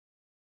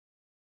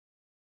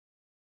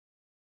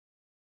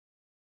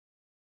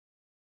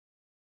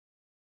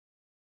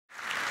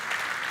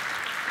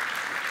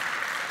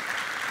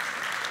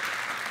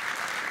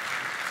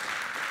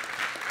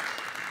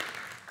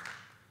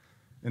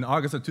In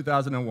August of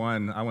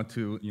 2001, I went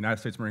to United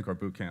States Marine Corps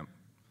boot camp.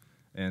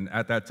 And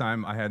at that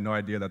time, I had no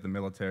idea that the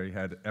military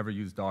had ever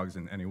used dogs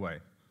in any way.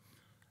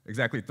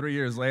 Exactly 3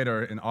 years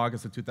later, in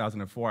August of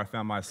 2004, I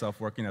found myself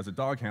working as a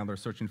dog handler,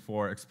 searching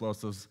for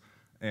explosives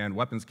and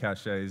weapons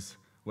caches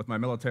with my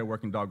military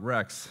working dog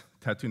Rex,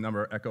 tattoo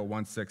number Echo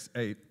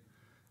 168,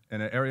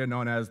 in an area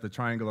known as the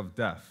Triangle of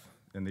Death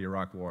in the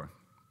Iraq War.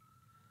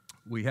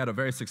 We had a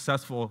very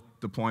successful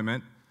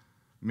deployment,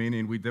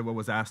 meaning we did what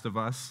was asked of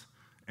us,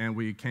 and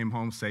we came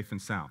home safe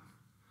and sound.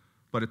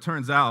 But it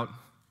turns out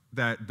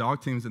that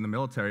dog teams in the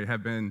military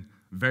have been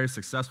very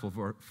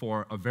successful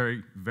for a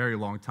very, very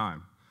long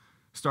time.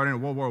 Starting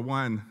in World War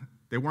I,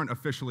 they weren't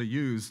officially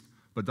used,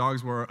 but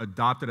dogs were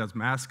adopted as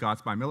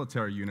mascots by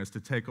military units to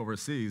take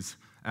overseas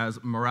as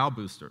morale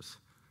boosters.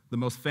 The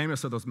most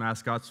famous of those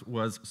mascots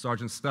was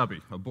Sergeant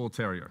Stubby, a bull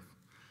terrier.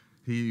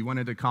 He went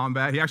into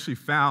combat. He actually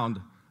found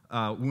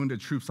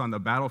wounded troops on the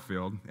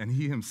battlefield, and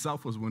he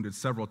himself was wounded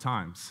several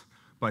times.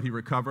 But he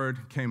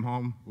recovered, came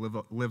home,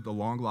 lived a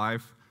long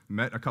life,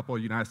 met a couple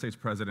of United States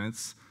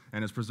presidents,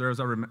 and his preserves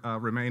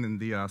remain in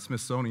the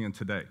Smithsonian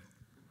today.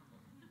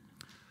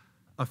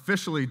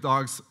 Officially,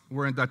 dogs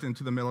were inducted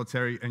into the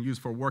military and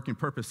used for working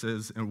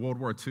purposes in World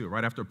War II.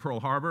 Right after Pearl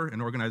Harbor, an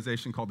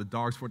organization called the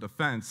Dogs for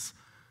Defense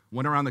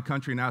went around the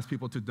country and asked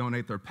people to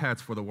donate their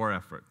pets for the war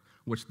effort,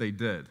 which they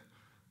did.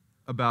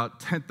 About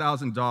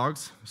 10,000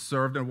 dogs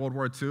served in World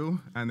War II,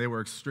 and they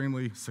were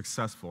extremely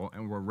successful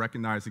and were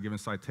recognized and given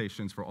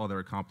citations for all their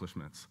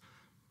accomplishments.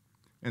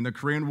 In the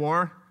Korean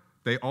War,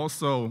 they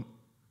also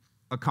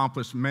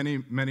accomplished many,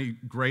 many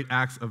great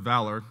acts of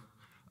valor.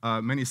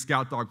 Many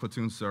scout dog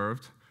platoons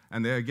served,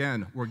 and they,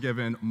 again, were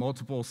given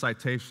multiple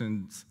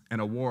citations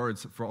and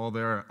awards for all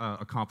their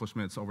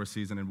accomplishments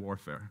overseas and in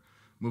warfare.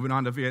 Moving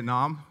on to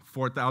Vietnam,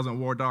 4,000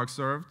 war dogs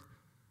served,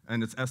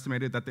 and it's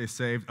estimated that they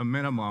saved a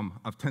minimum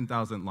of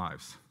 10,000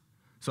 lives.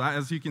 So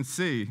as you can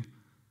see,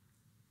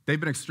 they've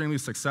been extremely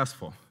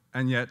successful,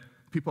 and yet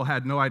people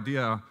had no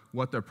idea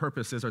what their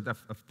purpose is or the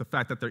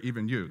fact that they're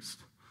even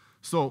used.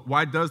 So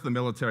why does the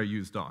military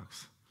use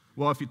dogs?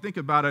 Well, if you think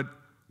about it,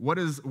 what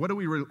do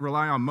we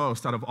rely on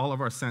most out of all of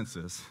our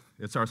senses?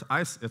 It's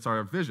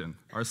our vision,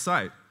 our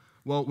sight.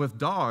 Well, with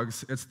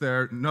dogs, it's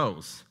their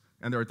nose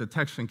and their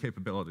detection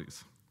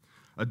capabilities.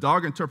 A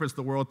dog interprets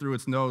the world through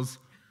its nose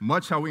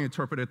much how we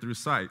interpret it through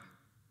sight.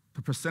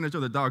 The percentage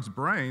of the dog's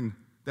brain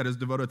that is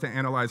devoted to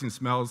analyzing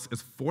smells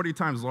is 40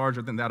 times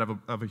larger than that of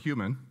a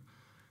human.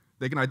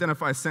 They can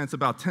identify scents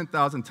about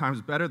 10,000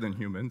 times better than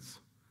humans,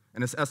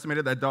 and it's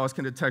estimated that dogs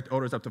can detect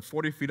odors up to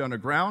 40 feet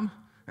underground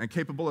and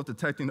capable of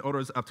detecting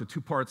odors up to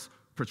 2 parts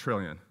per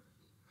trillion.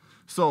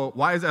 So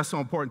why is that so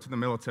important to the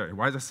military?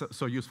 Why is that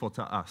so useful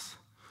to us?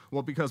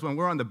 Well, because when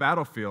we're on the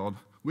battlefield,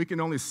 we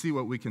can only see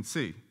what we can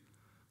see.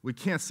 We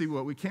can't see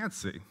what we can't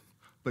see,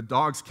 but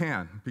dogs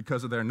can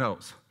because of their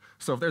nose.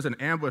 So if there's an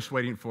ambush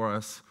waiting for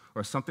us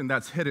or something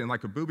that's hidden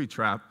like a booby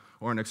trap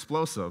or an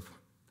explosive,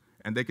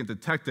 and they can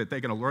detect it,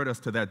 they can alert us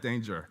to that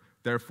danger,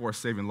 therefore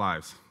saving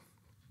lives.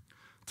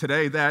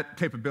 Today, that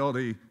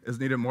capability is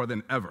needed more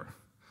than ever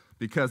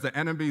because the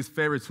enemy's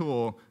favorite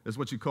tool is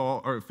what you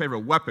call, or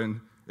favorite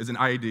weapon is an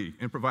IED,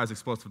 improvised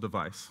explosive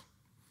device.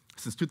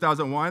 Since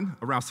 2001,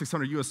 around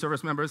 600 U.S.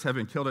 service members have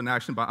been killed in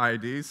action by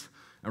IEDs,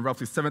 and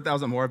roughly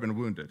 7,000 more have been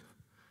wounded.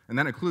 And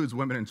that includes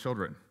women and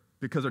children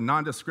because they're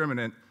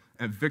non-discriminate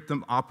and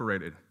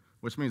victim-operated,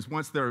 which means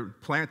once they're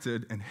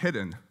planted and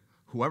hidden,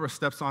 whoever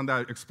steps on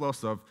that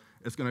explosive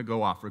is going to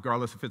go off,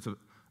 regardless if it's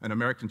an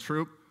American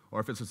troop or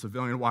if it's a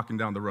civilian walking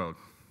down the road.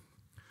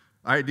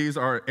 IEDs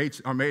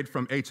are made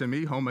from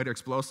HME, homemade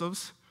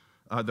explosives.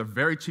 They're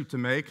very cheap to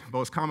make.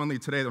 Most commonly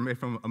today, they're made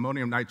from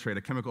ammonium nitrate,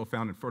 a chemical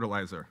found in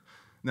fertilizer.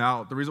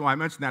 Now, the reason why I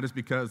mention that is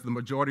because the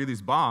majority of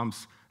these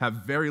bombs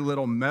have very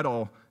little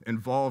metal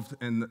involved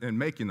in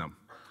making them.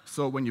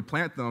 So when you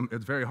plant them,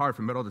 it's very hard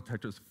for metal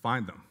detectors to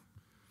find them.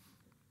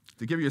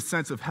 To give you a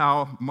sense of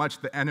how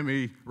much the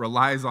enemy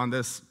relies on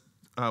this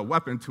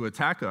weapon to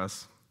attack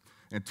us,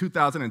 in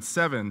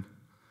 2007,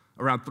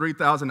 around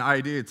 3,000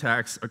 IED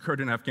attacks occurred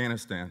in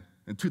Afghanistan.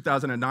 In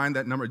 2009,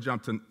 that number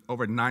jumped to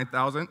over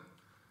 9,000.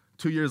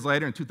 2 years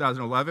later, in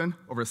 2011,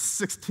 over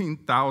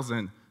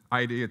 16,000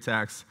 IED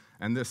attacks,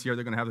 and this year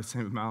they're going to have the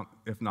same amount,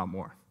 if not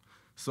more.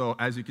 So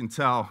as you can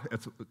tell,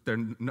 it's their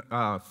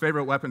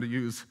favorite weapon to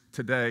use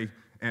today,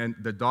 and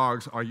the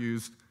dogs are the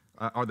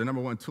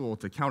 #1 tool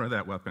to counter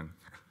that weapon.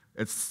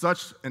 It's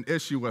such an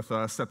issue with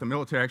us that the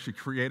military actually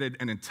created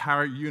an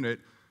entire unit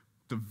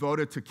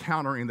devoted to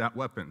countering that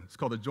weapon. It's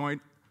called the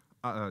Joint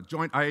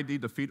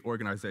IED Defeat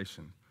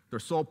Organization. Their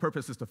sole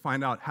purpose is to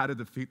find out how to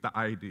defeat the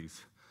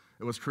IEDs.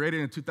 It was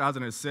created in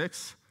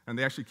 2006, and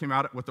they actually came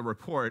out with a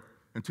report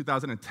in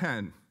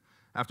 2010.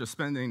 After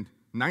spending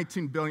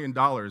 $19 billion,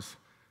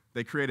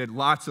 they created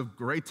lots of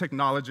great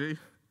technology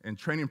and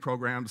training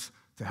programs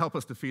to help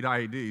us defeat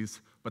IEDs,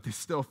 but they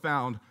still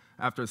found,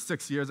 after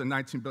 6 years and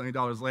 $19 billion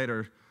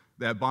later,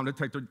 that bomb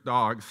detector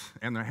dogs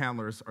and their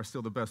handlers are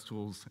still the best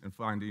tools in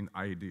finding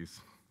IEDs.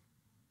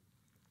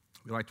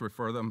 We like to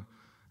refer them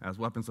as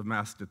weapons of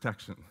mass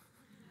detection.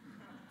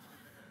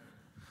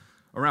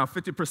 Around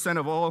 50%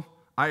 of all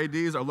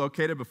IEDs are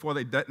located before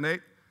they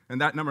detonate,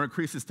 and that number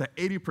increases to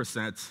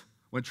 80%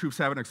 when troops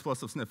have an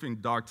explosive sniffing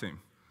dog team.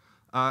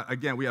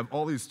 Again, we have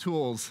all these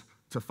tools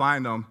to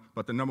find them,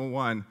 but the number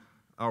one,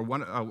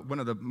 one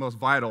of the most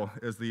vital,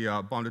 is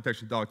the bomb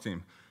detection dog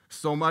team.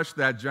 So much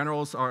that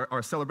generals,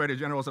 our celebrated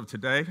generals of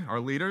today, our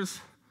leaders,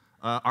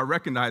 are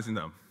recognizing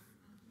them.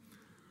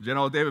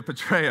 General David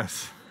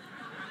Petraeus,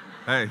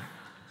 hey.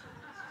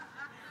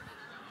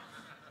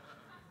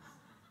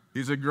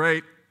 He's a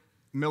great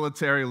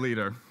military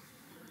leader.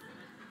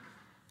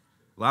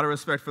 A lot of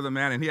respect for the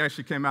man, and he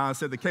actually came out and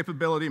said, the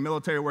capability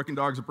military working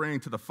dogs bring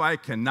to the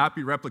fight cannot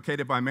be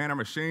replicated by man or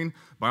machine.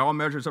 By all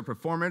measures of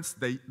performance,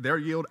 their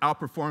yield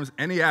outperforms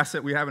any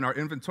asset we have in our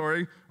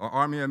inventory. Our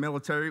Army and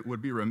military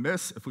would be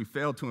remiss if we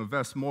failed to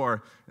invest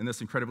more in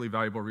this incredibly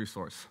valuable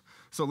resource.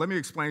 So let me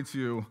explain to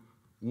you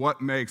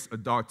what makes a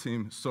dog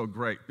team so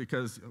great,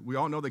 because we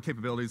all know the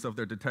capabilities of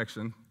their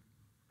detection,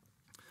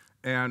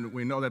 and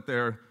we know that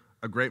they're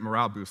a great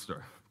morale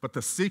booster. But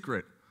the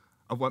secret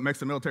of what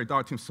makes a military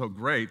dog team so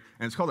great,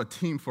 and it's called a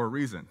team for a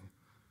reason.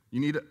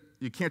 You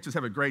can't just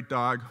have a great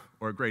dog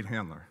or a great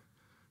handler.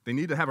 They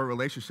need to have a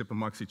relationship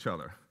amongst each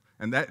other,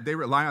 and they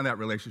rely on that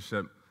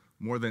relationship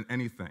more than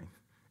anything.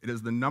 It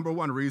is the number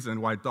one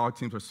reason why dog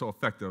teams are so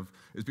effective,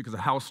 is because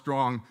of how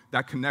strong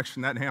that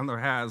connection that handler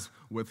has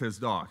with his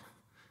dog.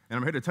 And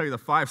I'm here to tell you the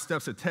 5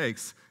 steps it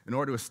takes in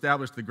order to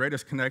establish the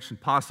greatest connection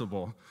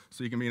possible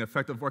so you can be an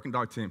effective working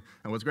dog team.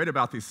 And what's great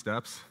about these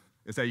steps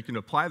is that you can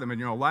apply them in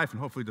your own life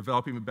and hopefully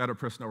develop even better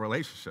personal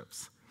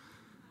relationships.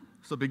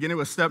 So beginning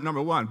with step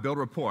number 1, build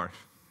rapport.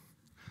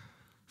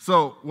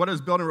 So what does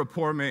building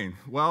rapport mean?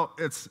 Well,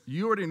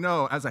 you already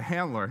know as a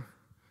handler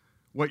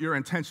what your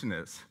intention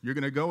is. You're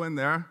going to go in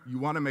there, you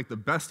want to make the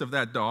best of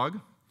that dog,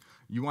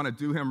 you want to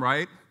do him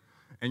right,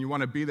 and you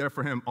want to be there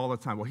for him all the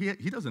time. Well,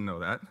 he doesn't know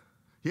that.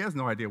 He has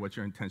no idea what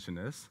your intention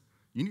is.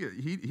 He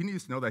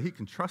needs to know that he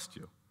can trust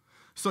you.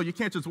 So you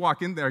can't just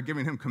walk in there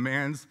giving him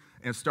commands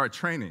and start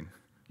training.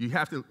 You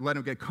have to let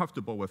him get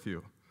comfortable with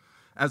you.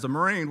 As a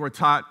Marine, we're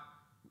taught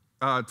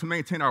to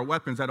maintain our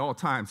weapons at all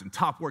times in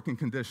top working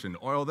condition,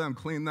 oil them,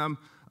 clean them,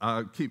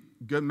 keep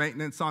good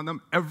maintenance on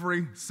them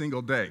every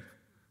single day.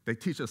 They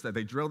teach us that.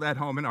 They drill that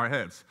home in our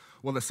heads.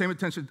 Well, the same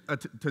attention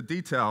to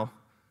detail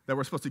that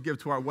we're supposed to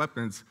give to our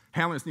weapons,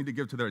 handlers need to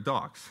give to their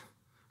dogs.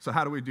 So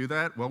how do we do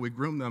that? Well, we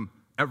groom them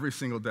every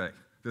single day.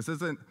 This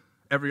isn't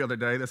every other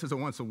day. This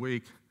isn't once a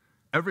week.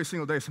 Every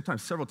single day,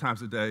 sometimes several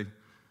times a day,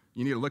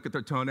 you need to look at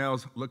their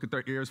toenails, look at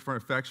their ears for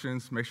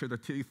infections, make sure their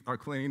teeth are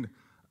cleaned,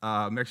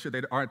 make sure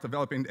they aren't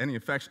developing any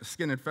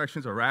skin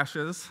infections or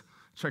rashes,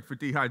 check for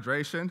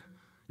dehydration.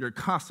 You're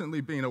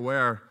constantly being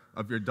aware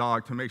of your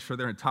dog to make sure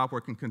they're in top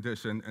working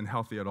condition and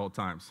healthy at all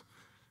times.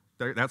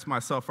 That's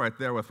myself right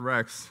there with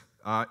Rex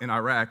in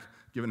Iraq,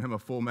 giving him a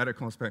full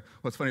medical inspection.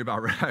 What's funny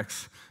about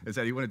Rex is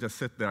that he wouldn't just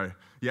sit there.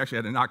 You actually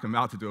had to knock him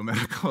out to do a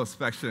medical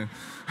inspection.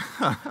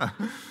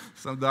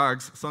 Some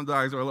dogs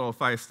are a little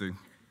feisty.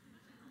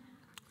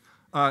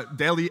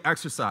 Daily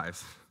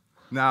exercise.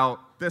 Now,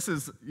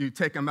 you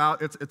take them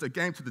out, it's a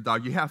game to the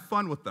dog. You have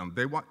fun with them.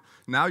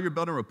 Now you're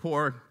building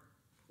rapport.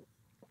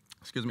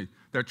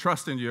 They're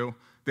trusting you.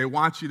 They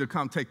want you to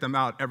come take them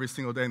out every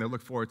single day, and they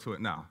look forward to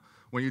it now.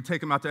 When you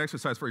take them out to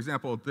exercise, for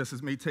example, this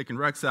is me taking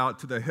Rex out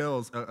to the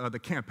hills, the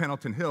Camp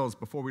Pendleton Hills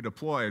before we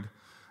deployed.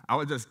 I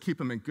would just keep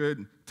him in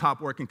good,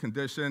 top working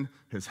condition.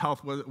 His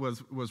health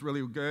was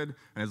really good,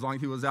 and as long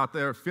as he was out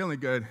there feeling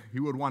good, he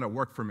would want to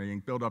work for me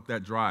and build up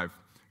that drive.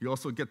 You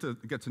also get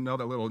to know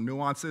the little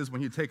nuances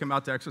when you take them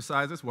out to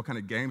exercises, what kind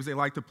of games they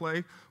like to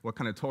play, what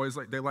kind of toys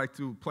they like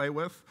to play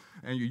with,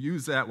 and you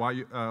use that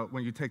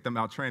when you take them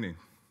out training.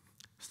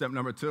 Step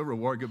number 2,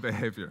 reward good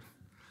behavior.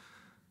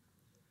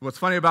 What's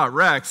funny about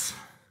Rex,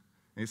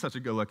 and he's such a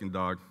good-looking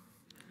dog,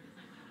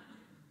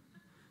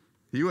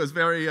 he was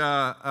very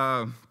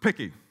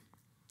picky.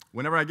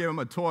 Whenever I gave him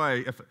a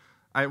toy,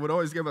 I would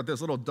always give him this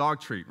little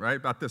dog treat, right,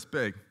 about this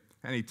big,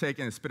 and he'd take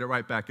it and spit it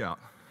right back out.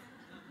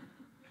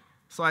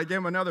 So I gave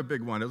him another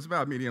big one. It was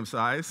about medium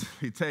size.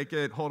 He'd take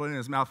it, hold it in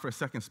his mouth for a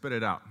second, spit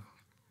it out.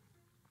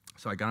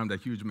 So I got him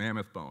that huge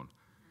mammoth bone,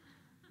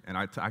 and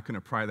I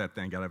couldn't pry that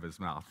thing out of his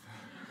mouth.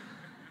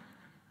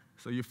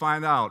 So you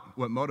find out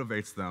what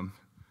motivates them,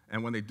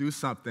 and when they do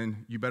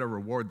something, you better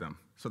reward them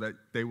so that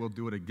they will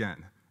do it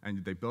again,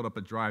 and they build up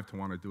a drive to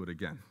want to do it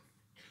again.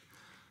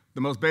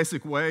 The most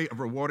basic way of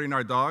rewarding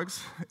our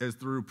dogs is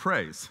through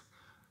praise.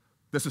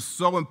 This is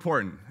so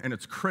important, and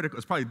it's critical.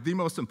 It's probably the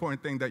most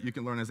important thing that you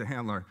can learn as a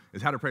handler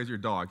is how to praise your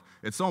dog.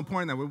 It's so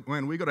important that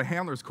when we go to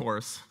handler's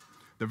course,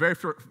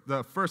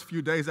 the first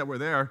few days that we're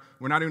there,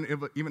 we're not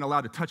even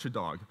allowed to touch a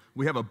dog.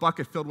 We have a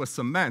bucket filled with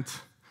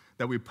cement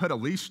that we put a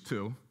leash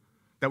to,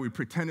 that we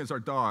pretend is our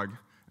dog,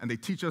 and they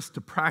teach us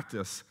to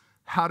practice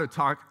how to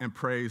talk and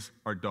praise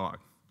our dog.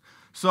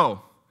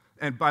 So,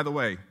 and by the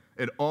way,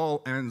 it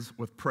all ends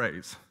with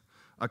praise.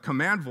 A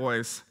command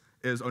voice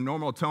is a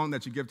normal tone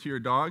that you give to your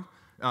dog,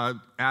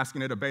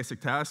 asking it a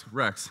basic task.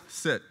 Rex,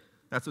 sit.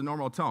 That's a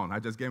normal tone. I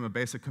just gave him a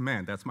basic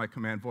command. That's my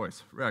command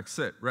voice. Rex,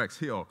 sit. Rex,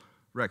 heel.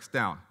 Rex,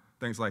 down.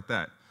 Things like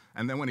that.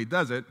 And then when he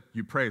does it,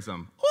 you praise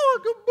him. Oh,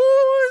 good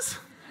boys,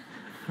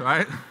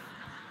 right?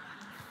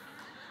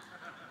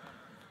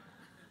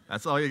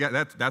 That's all you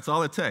got. That's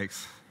all it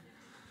takes.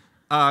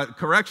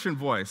 Correction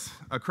voice.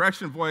 A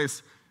correction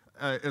voice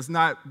is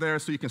not there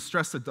so you can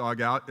stress the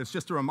dog out. It's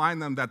just to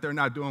remind them that they're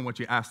not doing what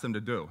you asked them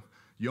to do.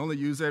 You only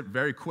use it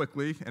very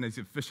quickly and as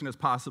efficient as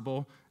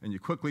possible, and you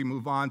quickly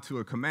move on to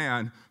a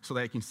command so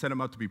that you can set them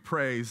up to be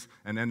praised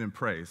and end in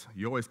praise.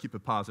 You always keep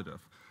it positive.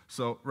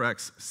 So,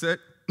 Rex,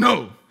 sit.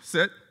 No,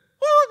 sit.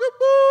 Oh,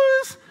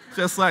 good boys.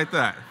 Just like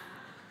that.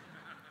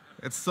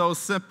 It's so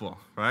simple,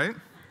 right?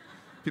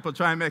 People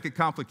try and make it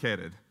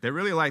complicated. They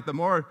really like, the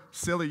more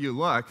silly you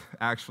look,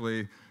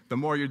 actually, the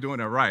more you're doing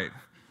it right.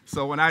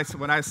 So when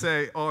I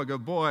say, oh,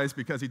 good boys,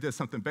 because he did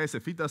something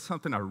basic, if he does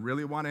something I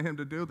really wanted him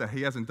to do that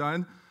he hasn't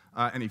done,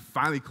 and he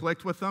finally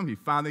clicked with them, he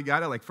finally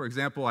got it. Like, for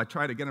example, I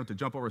tried to get him to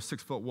jump over a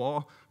 6-foot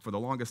wall for the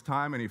longest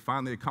time, and he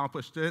finally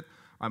accomplished it.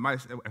 I might,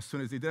 as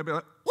soon as he did, I'd be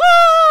like,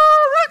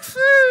 woo,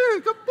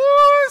 Rexy, good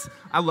boys.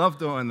 I love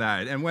doing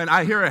that. And when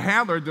I hear a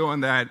handler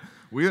doing that,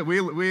 we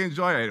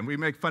enjoy it, and we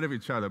make fun of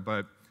each other,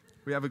 but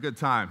we have a good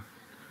time.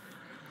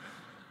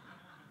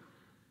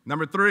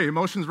 Number 3,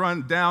 emotions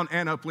run down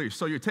and up leash.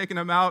 So you're taking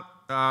them out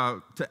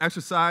to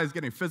exercise,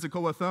 getting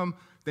physical with them.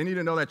 They need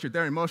to know that you're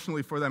there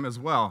emotionally for them as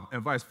well,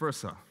 and vice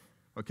versa.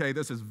 Okay,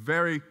 this is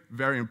very,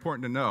 very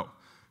important to know.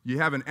 You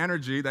have an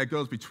energy that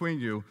goes between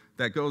you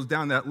that goes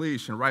down that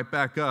leash and right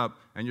back up,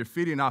 and you're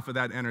feeding off of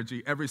that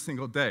energy every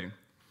single day.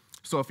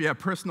 So if you have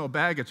personal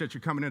baggage that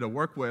you're coming in to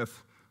work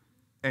with,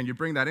 and you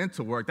bring that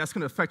into work, that's going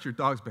to affect your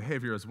dog's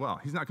behavior as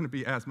well. He's not going to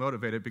be as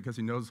motivated because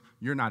he knows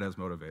you're not as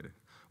motivated.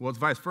 Well, it's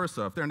vice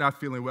versa. If they're not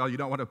feeling well, you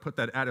don't want to put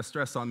that added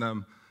stress on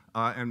them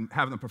and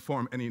have them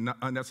perform any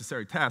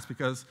unnecessary tasks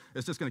because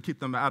it's just going to keep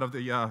them out of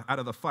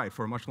the fight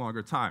for a much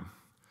longer time.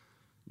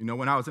 You know,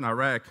 when I was in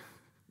Iraq,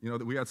 you know,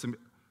 we had some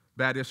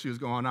bad issues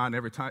going on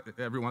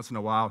every once in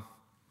a while,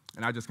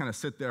 and I just kind of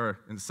sit there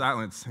in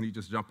silence, and he'd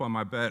just jump on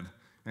my bed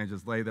and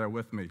just lay there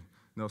with me.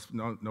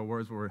 No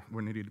words were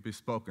needed to be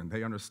spoken.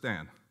 They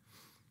understand.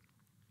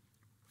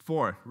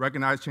 4,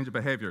 recognize change of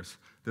behaviors.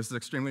 This is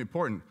extremely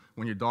important.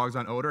 When your dog's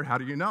on odor, how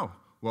do you know?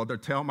 Well, their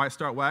tail might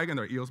start wagging,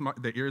 their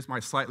ears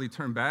might slightly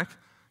turn back.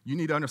 You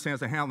need to understand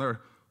as a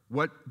handler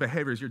what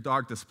behaviors your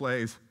dog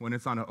displays when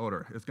it's on an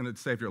odor. It's going to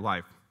save your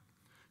life.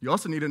 You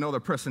also need to know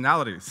their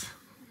personalities.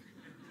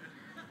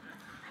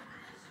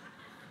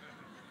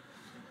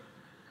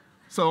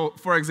 So,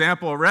 for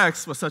example,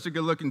 Rex was such a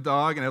good-looking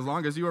dog, and as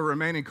long as you were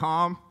remaining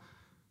calm,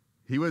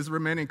 he was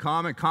remaining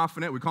calm and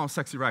confident. We call him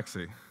Sexy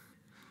Rexy.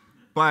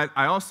 But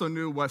I also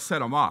knew what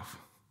set him off.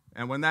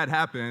 And when that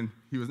happened,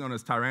 he was known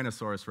as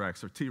Tyrannosaurus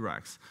Rex or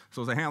T-Rex.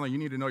 So as a handler, you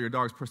need to know your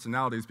dog's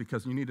personalities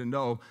because you need to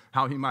know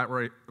how he might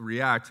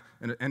react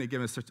in any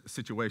given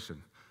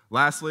situation.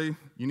 Lastly,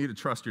 you need to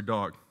trust your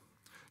dog.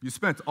 You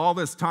spent all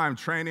this time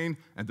training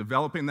and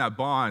developing that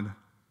bond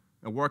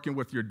and working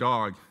with your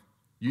dog.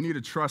 You need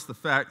to trust the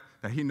fact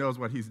that he knows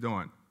what he's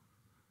doing.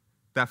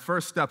 That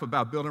first step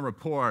about building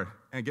rapport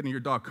and getting your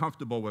dog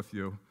comfortable with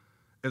you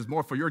is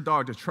more for your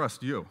dog to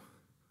trust you.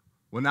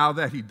 Well, now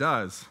that he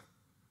does,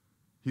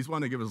 he's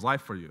willing to give his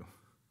life for you.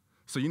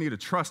 So you need to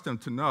trust him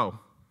to know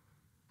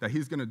that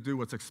he's going to do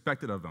what's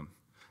expected of him.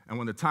 And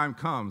when the time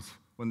comes,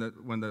 when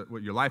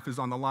your life is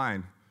on the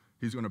line,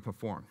 he's going to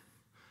perform.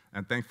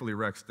 And thankfully,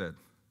 Rex did.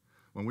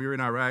 When we were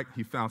in Iraq,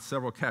 he found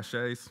several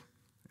caches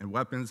and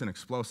weapons and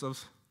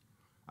explosives.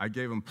 I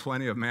gave him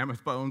plenty of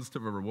mammoth bones to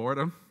reward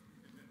him.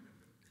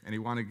 And he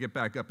wanted to get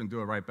back up and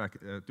do it right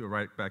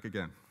back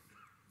again.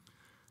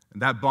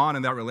 And that bond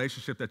and that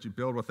relationship that you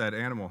build with that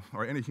animal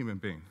or any human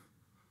being,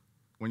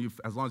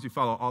 as long as you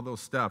follow all those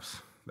steps,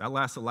 that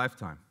lasts a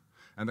lifetime.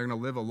 And they're going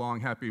to live a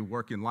long, happy,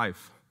 working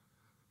life,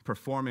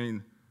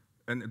 performing,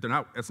 and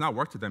it's not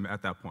work to them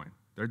at that point.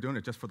 They're doing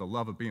it just for the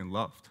love of being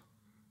loved.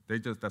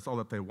 That's all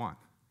that they want.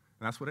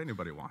 And that's what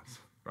anybody wants,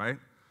 right?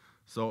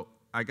 So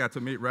I got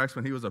to meet Rex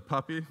when he was a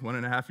puppy,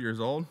 1.5 years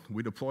old.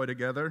 We deployed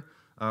together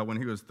when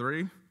he was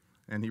 3,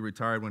 and he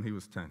retired when he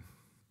was 10.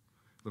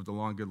 Lived a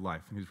long, good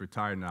life. And he's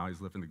retired now.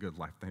 He's living the good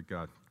life, thank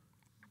God.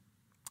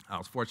 I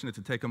was fortunate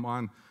to take him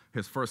on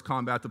his first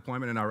combat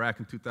deployment in Iraq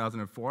in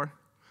 2004.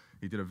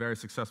 He did a very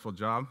successful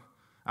job.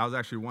 I was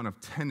actually one of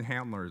 10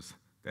 handlers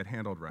that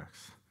handled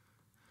Rex.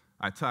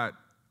 I taught,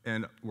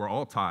 and we're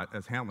all taught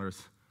as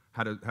handlers,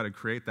 how to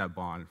create that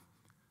bond.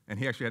 And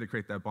he actually had to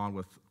create that bond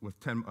with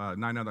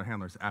 9 other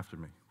handlers after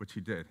me, which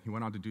he did. He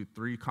went on to do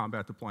 3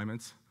 combat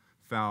deployments,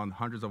 found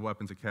hundreds of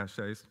weapons and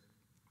caches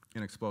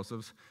and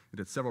explosives. He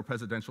did several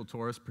presidential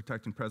tours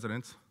protecting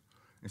presidents.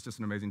 It's just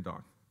an amazing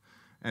dog.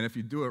 And if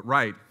you do it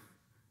right,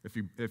 if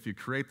you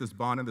create this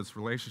bond and this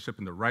relationship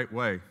in the right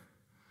way,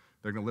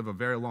 they're going to live a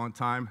very long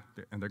time,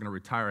 and they're going to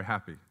retire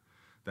happy.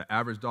 The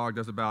average dog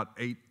does about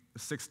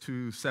 6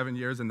 to 7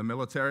 years in the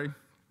military,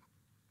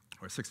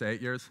 or 6 to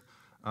 8 years.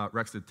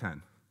 Rex did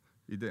 10.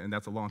 He did, and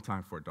that's a long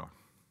time for a dog.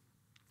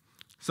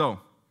 So,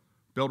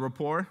 build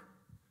rapport,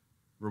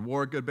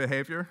 reward good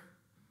behavior,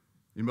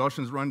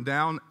 emotions run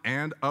down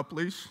and up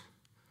leash,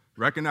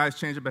 recognize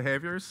change of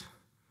behaviors,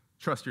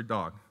 trust your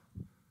dog.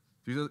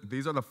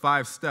 These are the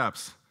 5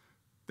 steps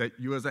that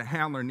you as a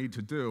handler need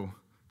to do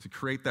to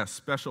create that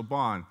special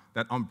bond,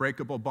 that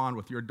unbreakable bond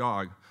with your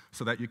dog,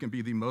 so that you can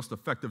be the most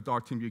effective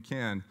dog team you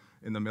can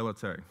in the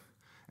military.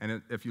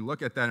 And if you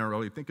look at that and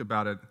really think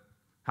about it,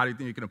 how do you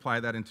think you can apply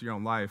that into your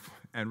own life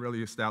and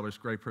really establish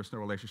great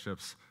personal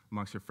relationships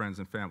amongst your friends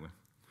and family?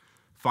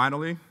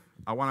 Finally,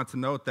 I wanted to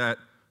note that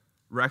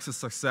Rex's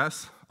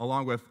success,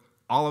 along with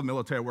all of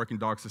military working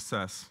dog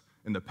success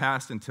in the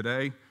past and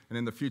today and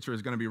in the future,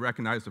 is going to be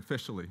recognized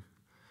officially.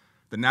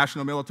 The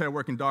National Military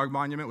Working Dog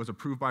Monument was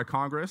approved by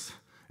Congress.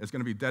 It's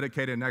going to be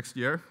dedicated next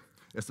year.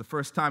 It's the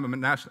first time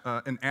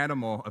an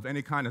animal of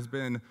any kind has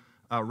been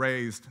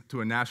raised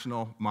to a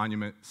national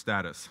monument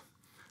status.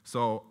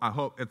 So I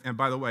hope, and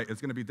by the way, it's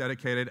going to be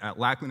dedicated at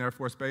Lackland Air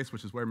Force Base,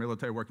 which is where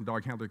Military Working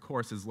Dog Handler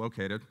Course is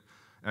located,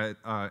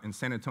 in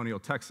San Antonio,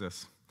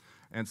 Texas.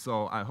 And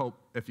so I hope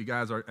if you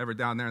guys are ever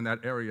down there in that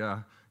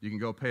area, you can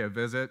go pay a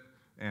visit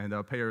and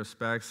pay your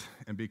respects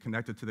and be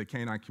connected to the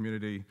canine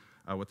community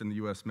within the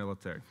U.S.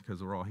 military,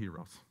 because we're all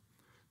heroes.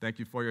 Thank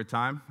you for your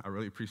time. I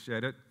really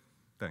appreciate it.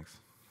 Thanks.